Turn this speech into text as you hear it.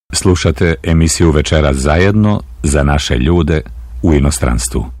Slušate emisiju Večeras zajedno za naše ljude u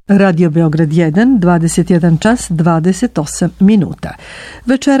inostranstvu. Radio Beograd 1, 21 čas 28 minuta.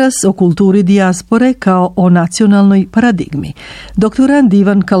 Večeras o kulturi dijaspore kao o nacionalnoj paradigmi. Doktorand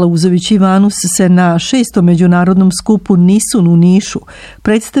Ivan Kalauzović Ivanus se na 6. međunarodnom skupu Nisun u Nišu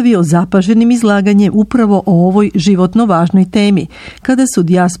predstavio zapaženim izlaganjem upravo o ovoj životno važnoj temi, kada su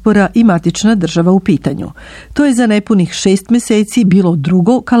dijaspora i matična država u pitanju. To je za nepunih 6 meseci bilo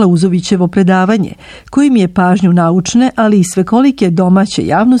drugo Kalauzovićevo predavanje, kojim je pažnju naučne, ali i svekolike domaće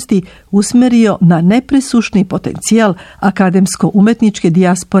javnosti usmerio na nepresušni potencijal akademsko-umetničke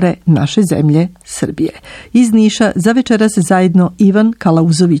dijaspore naše zemlje Srbije. Iz Niša za Večeras zajedno Ivan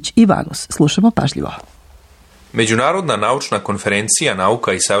Kalauzović Ivanus. Slušamo pažljivo. Međunarodna naučna konferencija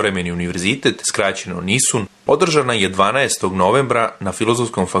Nauka i savremeni univerzitet, skraćeno NISUN, održana je 12. novembra na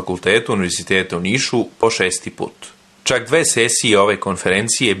Filozofskom fakultetu Univerziteta u Nišu po 6. put. Čak 2 sesije ove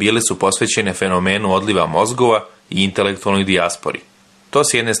konferencije bile su posvećene fenomenu odliva mozgova i intelektualnoj dijaspori. To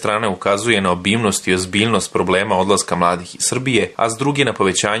s jedne strane ukazuje na obimnost i ozbiljnost problema odlaska mladih iz Srbije, a s druge na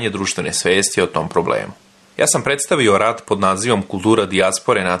povećanje društvene svesti o tom problemu. Ja sam predstavio rad pod nazivom Kultura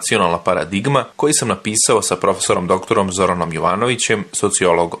dijaspore, nacionalna paradigma, koji sam napisao sa profesorom doktorom Zoranom Jovanovićem,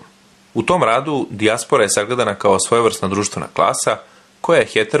 sociologom. U tom radu dijaspora je sagledana kao svojevrsna društvena klasa, koja je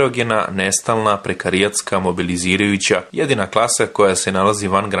heterogena, nestalna, prekarijatska, mobilizirajuća, jedina klasa koja se nalazi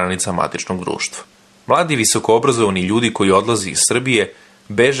van granica matičnog društva. Mladi visokoobrazovani ljudi koji odlaze iz Srbije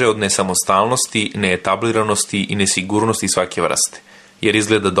beže od nesamostalnosti, neetabliranosti i nesigurnosti svake vrste, jer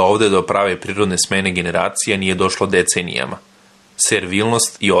izgleda da ovde do prave prirodne smene generacija nije došlo decenijama.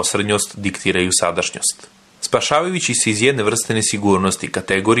 Servilnost i osrednjost diktiraju sadašnjost. Spašavajući se iz jedne vrste nesigurnosti,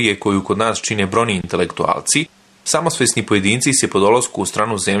 kategorije koju kod nas čine brojni intelektualci, samosvesni pojedinci se po dolasku u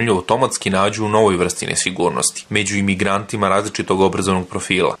stranu zemlju automatski nađu u novoj vrsti nesigurnosti, među imigrantima različitog obrazovnog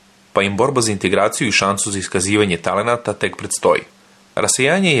profila, pa im borba za integraciju i šansu za iskazivanje talenata tek predstoji.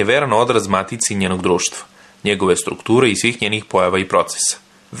 Rasejanje je veran odraz matici njenog društva, njegove strukture i svih njenih pojava i procesa.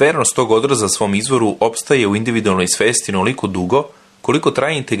 Vernost tog odraza svom izvoru opstaje u individualnoj svesti onoliko dugo koliko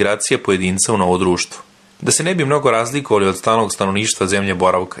traje integracija pojedinca u novo društvo. Da se ne bi mnogo razlikovali od stalnog stanovništva zemlje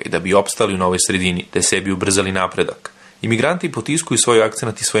boravka i da bi opstali u novoj sredini, te sebi ubrzali napredak, imigranti potiskuju svoj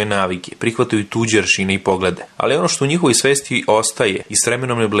akcenat i svoje navike, prihvataju tuđe aršine i poglede, ali ono što u njihovoj svesti ostaje i s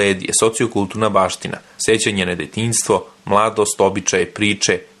vremenom ne bledi je sociokulturna baština, sećanje na detinjstvo, mladost, običaje,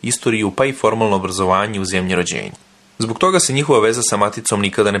 priče, istoriju pa i formalno obrazovanje u zemlji rođenja. Zbog toga se njihova veza sa maticom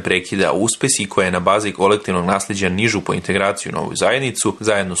nikada ne prekida, a uspesi koja je na bazi kolektivnog nasleđa nižu po integraciju u novu zajednicu,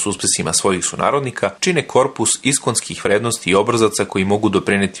 zajedno s uspesima svojih sunarodnika, čine korpus iskonskih vrednosti i obrazaca koji mogu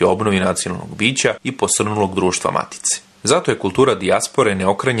doprineti obnovi nacionalnog bića i posrnulog društva matice. Zato je kultura dijaspore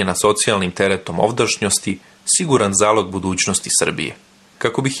neokrenjena socijalnim teretom ovdašnjosti, siguran zalog budućnosti Srbije.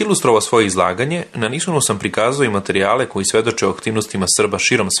 Kako bih ilustrovao svoje izlaganje, na Nisunu sam prikazao i materijale koji svedoče o aktivnostima Srba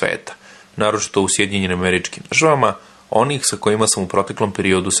širom sveta, naročito u Sjedinjenim Američkim Državama, onih sa kojima sam u proteklom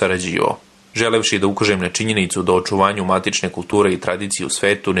periodu sarađivao. Želevši da ukažem na činjenicu da očuvanju matične kulture i tradicije u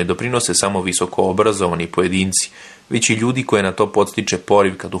svetu ne doprinose samo visoko obrazovani pojedinci, već i ljudi koje na to podstiče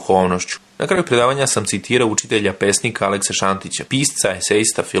poriv ka duhovnošću. Na kraju predavanja sam citirao učitelja pesnika Alekse Šantića, pisca,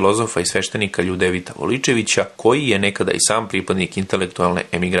 eseista, filozofa i sveštenika Ljudevita Voličevića, koji je nekada i sam pripadnik intelektualne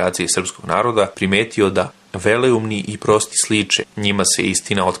emigracije srpskog naroda primetio da veleumni i prosti sliče, njima se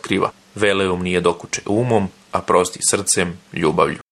istina otkriva. Veleumni je dokuče umom, a prosti srcem, ljubavlju.